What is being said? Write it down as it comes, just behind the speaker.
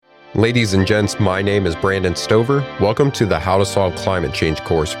Ladies and gents, my name is Brandon Stover. Welcome to the How to Solve Climate Change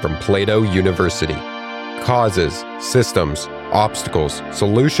course from Plato University. Causes, systems, obstacles,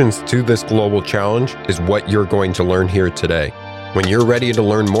 solutions to this global challenge is what you're going to learn here today. When you're ready to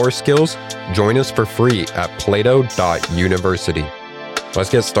learn more skills, join us for free at plato.university. Let's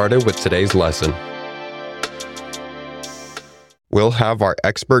get started with today's lesson. We'll have our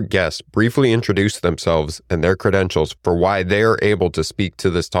expert guests briefly introduce themselves and their credentials for why they are able to speak to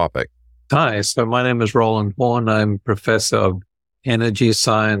this topic. Hi, so my name is Roland. I'm professor of energy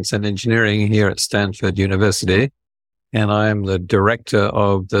science and engineering here at Stanford University, and I'm the director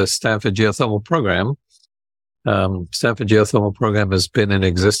of the Stanford Geothermal program. Stanford Geothermal program has been in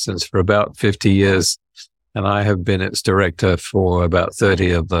existence for about 50 years, and I have been its director for about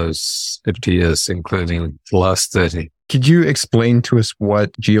 30 of those 50 years, including the last 30. Could you explain to us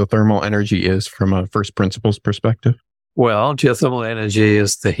what geothermal energy is from a first principles perspective? Well, geothermal energy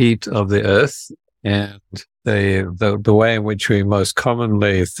is the heat of the earth, and the way in which we most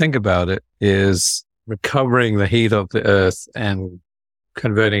commonly think about it is recovering the heat of the earth and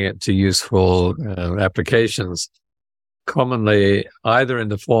converting it to useful applications, commonly either in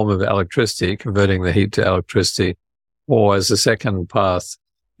the form of electricity, converting the heat to electricity, or as a second path,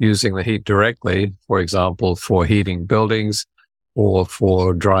 using the heat directly, for example, for heating buildings or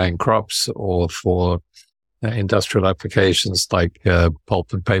for drying crops or for industrial applications like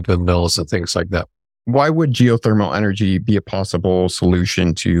pulp and paper mills and things like that. Why would geothermal energy be a possible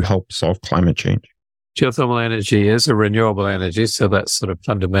solution to help solve climate change? Geothermal energy is a renewable energy, so that's sort of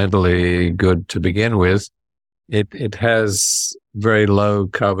fundamentally good to begin with. It has very low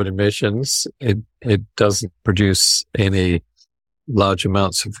carbon emissions. It doesn't produce any large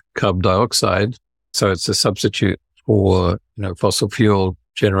amounts of carbon dioxide. So it's a substitute for, fossil fuel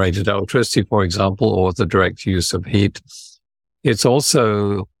generated electricity, for example, or the direct use of heat. It's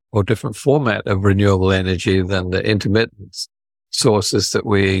also a different format of renewable energy than the intermittent sources that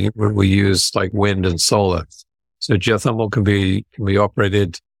we use, like wind and solar. So geothermal can be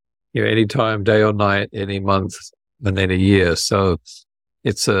operated, any time, day or night, any month, and any year. So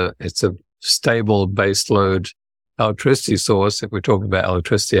it's a stable baseload electricity source if we're talking about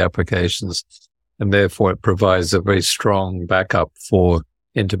electricity applications, and therefore it provides a very strong backup for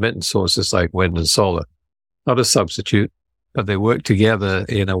intermittent sources like wind and solar. Not a substitute, but they work together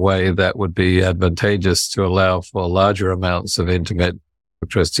in a way that would be advantageous to allow for larger amounts of intermittent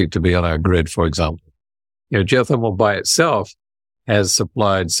electricity to be on our grid, for example. Geothermal by itself has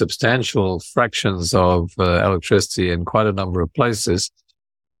supplied substantial fractions of electricity in quite a number of places.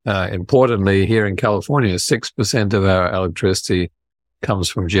 Importantly, here in California, 6% of our electricity comes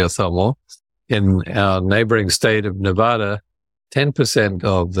from geothermal. In our neighboring state of Nevada, 10%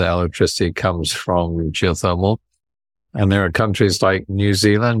 of the electricity comes from geothermal. And there are countries like New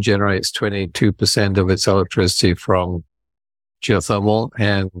Zealand generates 22% of its electricity from geothermal.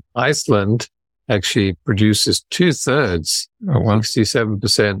 And Iceland actually produces 2/3,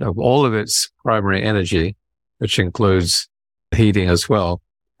 67% of all of its primary energy, which includes heating as well,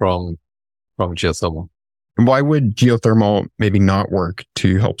 from geothermal. And why would geothermal maybe not work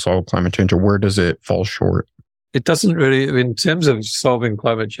to help solve climate change, or where does it fall short? It doesn't really, in terms of solving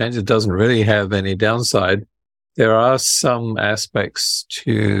climate change, it doesn't really have any downside. There are some aspects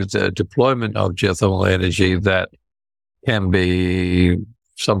to the deployment of geothermal energy that can be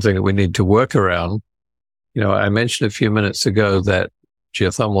something that we need to work around. I mentioned a few minutes ago that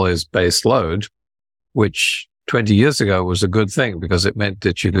geothermal is base load, which 20 years ago was a good thing because it meant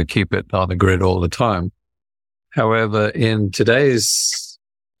that you could keep it on the grid all the time. However, in today's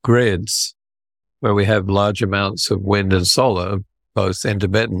grids, where we have large amounts of wind and solar, both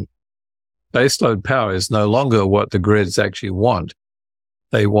intermittent, baseload power is no longer what the grids actually want.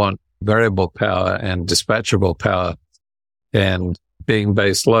 They want variable power and dispatchable power. And being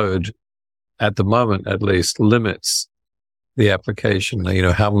baseload, at the moment at least, limits the application,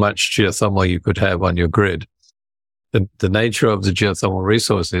 how much geothermal you could have on your grid. The nature of the geothermal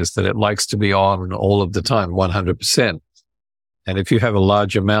resource is that it likes to be on all of the time, 100%. And if you have a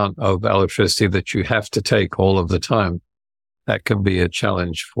large amount of electricity that you have to take all of the time, that can be a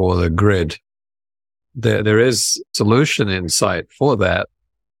challenge for the grid. There is a solution in sight for that,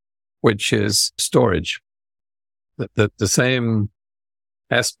 which is storage. The same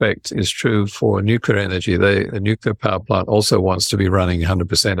aspect is true for nuclear energy. The nuclear power plant also wants to be running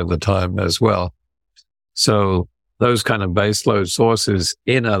 100% of the time as well. So those kind of baseload sources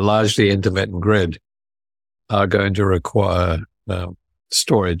in a largely intermittent grid are going to require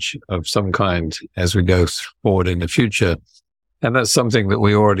storage of some kind as we go forward in the future. And that's something that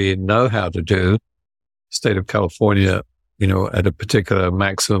we already know how to do. State of California at a particular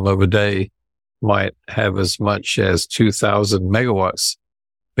maximum of a day, might have as much as 2,000 megawatts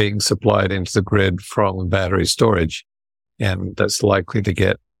being supplied into the grid from battery storage. And that's likely to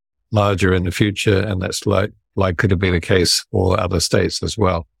get larger in the future, and that's likely to be the case for other states as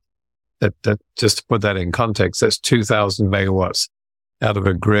well. That just to put that in context, that's 2,000 megawatts out of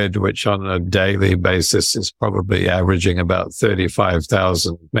a grid which on a daily basis is probably averaging about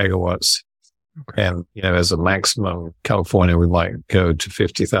 35,000 megawatts. Okay. And, as a maximum, California, we might go to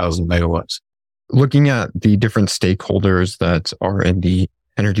 50,000 megawatts. Looking at the different stakeholders that are in the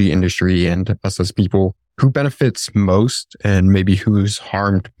energy industry and us as people, who benefits most and maybe who's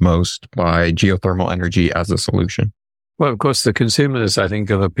harmed most by geothermal energy as a solution? Well, of course, the consumers, I think,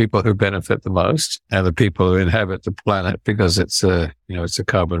 are the people who benefit the most, and the people who inhabit the planet, because it's a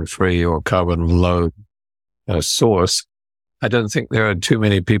carbon-free or carbon-low source. I don't think there are too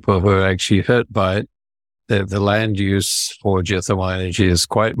many people who are actually hurt by it. The land use for geothermal energy is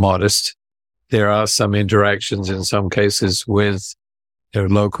quite modest. There are some interactions in some cases with their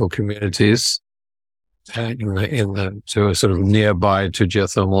local communities to sort of nearby to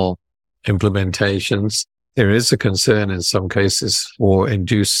geothermal implementations. There is a concern in some cases for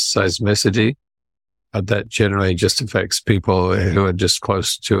induced seismicity, but that generally just affects people who are just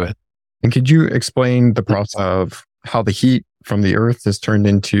close to it. And could you explain the process of how the heat from the earth is turned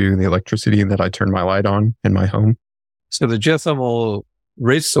into the electricity that I turn my light on in my home? So the geothermal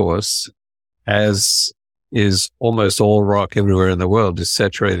resource, as is almost all rock everywhere in the world, is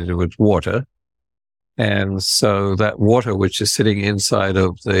saturated with water. And so that water, which is sitting inside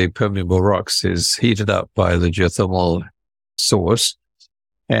of the permeable rocks, is heated up by the geothermal source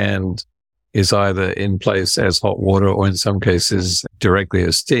and is either in place as hot water or in some cases directly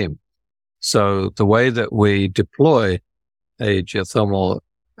as steam. So the way that we deploy a geothermal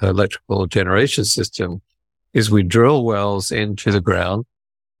electrical generation system is we drill wells into the ground,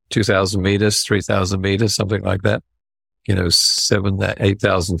 2,000 meters, 3,000 meters, something like that,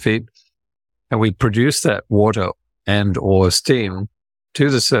 8,000 feet. And we produce that water and or steam to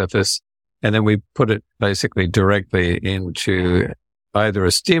the surface, and then we put it basically directly into either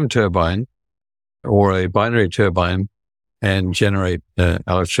a steam turbine or a binary turbine and generate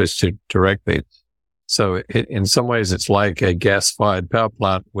electricity directly. So in some ways, it's like a gas-fired power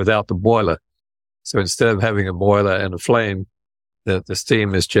plant without the boiler. So instead of having a boiler and a flame, the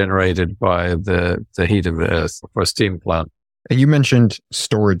steam is generated by the heat of the earth for a steam plant. And you mentioned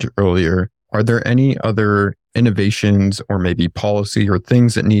storage earlier. Are there any other innovations or maybe policy or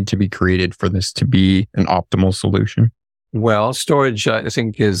things that need to be created for this to be an optimal solution? Well, storage, I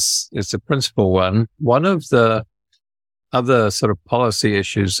think, is the principal one. One of the other sort of policy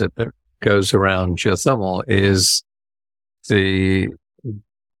issues that goes around geothermal is the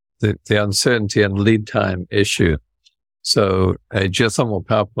uncertainty and lead time issue. So a geothermal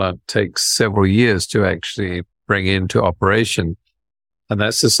power plant takes several years to actually bring into operation. And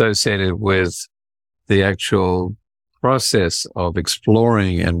that's associated with the actual process of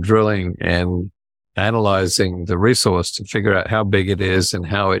exploring and drilling and analyzing the resource to figure out how big it is and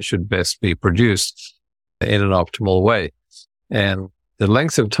how it should best be produced in an optimal way. And the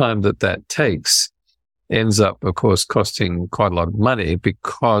length of time that takes ends up, of course, costing quite a lot of money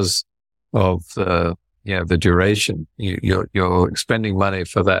because of the duration. You're expending money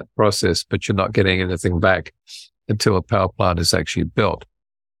for that process, but you're not getting anything back until a power plant is actually built.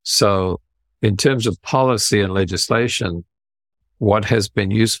 So in terms of policy and legislation, what has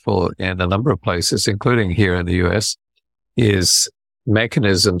been useful in a number of places, including here in the US, is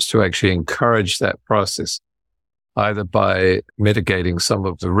mechanisms to actually encourage that process, either by mitigating some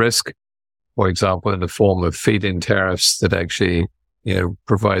of the risk, for example, in the form of feed-in tariffs that actually,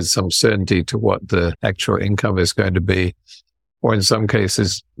 provide some certainty to what the actual income is going to be, or in some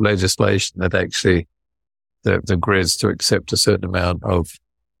cases, legislation that actually the grids to accept a certain amount of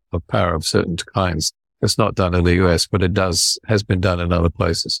power of certain kinds. It's not done in the US, but has been done in other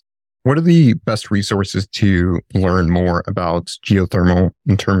places. What are the best resources to learn more about geothermal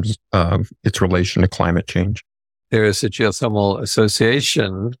in terms of its relation to climate change? There is a Geothermal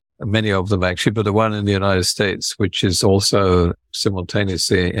Association, many of them actually, but the one in the United States, which is also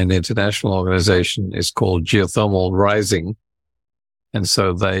simultaneously an international organization, is called Geothermal Rising. And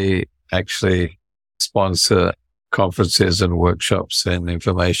so they actually sponsor conferences and workshops and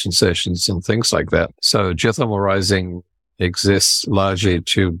information sessions and things like that. So Geothermal Rising exists largely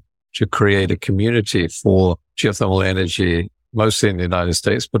to create a community for geothermal energy, mostly in the United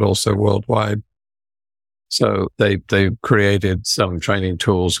States, but also worldwide. So they created some training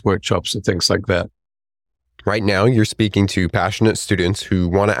tools, workshops, and things like that. Right now, you're speaking to passionate students who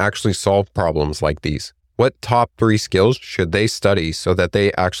want to actually solve problems like these. What top 3 skills should they study so that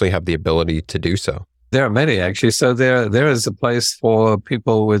they actually have the ability to do so? There are many, actually. So there is a place for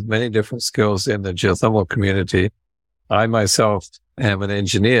people with many different skills in the geothermal community. I myself am an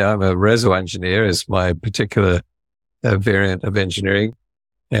engineer. I'm a reservoir engineer is my particular variant of engineering.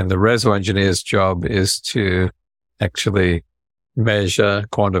 And the reservoir engineer's job is to actually measure,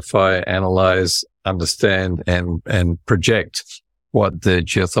 quantify, analyze, understand, and project what the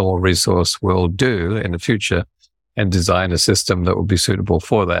geothermal resource will do in the future and design a system that will be suitable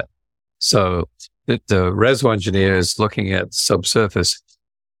for that. So the reservoir engineer is looking at subsurface,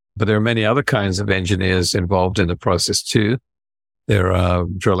 but there are many other kinds of engineers involved in the process too. There are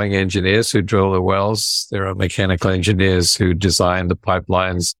drilling engineers who drill the wells. There are mechanical engineers who design the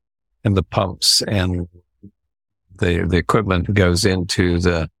pipelines and the pumps and the equipment that goes into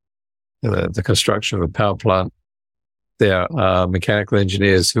the construction of a power plant. There are mechanical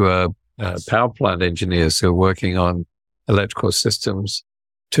engineers who are power plant engineers who are working on electrical systems,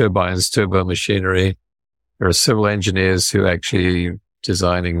 turbines, turbo machinery. There are civil engineers who are actually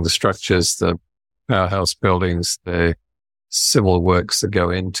designing the structures, the powerhouse buildings, the civil works that go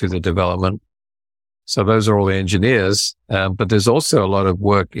into the development. So those are all the engineers. But there's also a lot of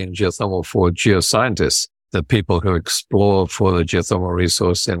work in geothermal for geoscientists, the people who explore for the geothermal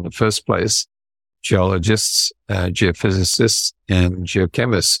resource in the first place, geologists, geophysicists, and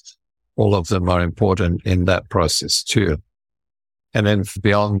geochemists. All of them are important in that process too. And then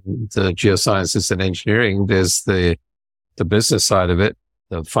beyond the geosciences and engineering, there's the business side of it,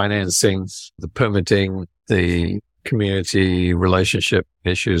 the financing, the permitting, the community relationship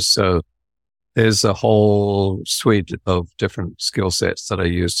issues. So there's a whole suite of different skill sets that are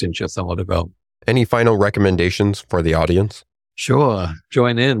used in geothermal development. Any final recommendations for the audience? Sure.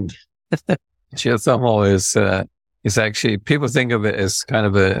 Join in. Geothermal is actually, people think of it as kind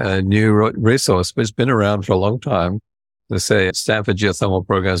of a new resource, but it's been around for a long time. Let's say Stanford Geothermal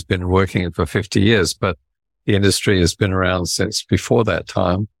Program has been working for 50 years, but the industry has been around since before that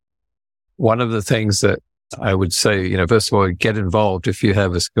time. One of the things that I would say, first of all, get involved if you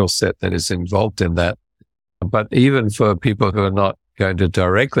have a skill set that is involved in that. But even for people who are not going to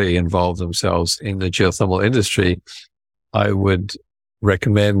directly involve themselves in the geothermal industry, I would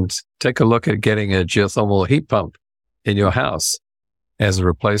recommend take a look at getting a geothermal heat pump in your house as a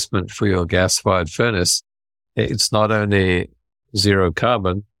replacement for your gas-fired furnace. It's not only zero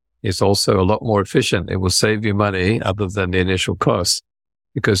carbon, it's also a lot more efficient. It will save you money other than the initial cost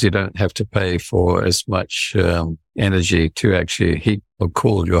because you don't have to pay for as much energy to actually heat or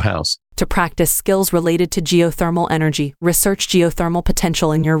cool your house. To practice skills related to geothermal energy, research geothermal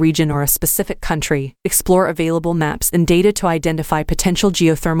potential in your region or a specific country, explore available maps and data to identify potential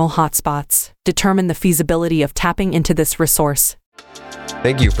geothermal hotspots, determine the feasibility of tapping into this resource.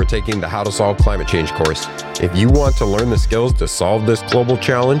 Thank you for taking the How to Solve Climate Change course. If you want to learn the skills to solve this global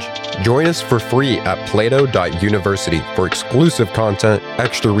challenge, join us for free at plato.university for exclusive content,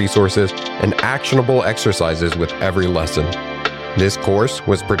 extra resources, and actionable exercises with every lesson. This course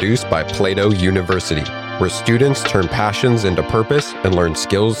was produced by Plato University, where students turn passions into purpose and learn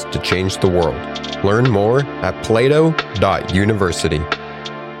skills to change the world. Learn more at plato.university.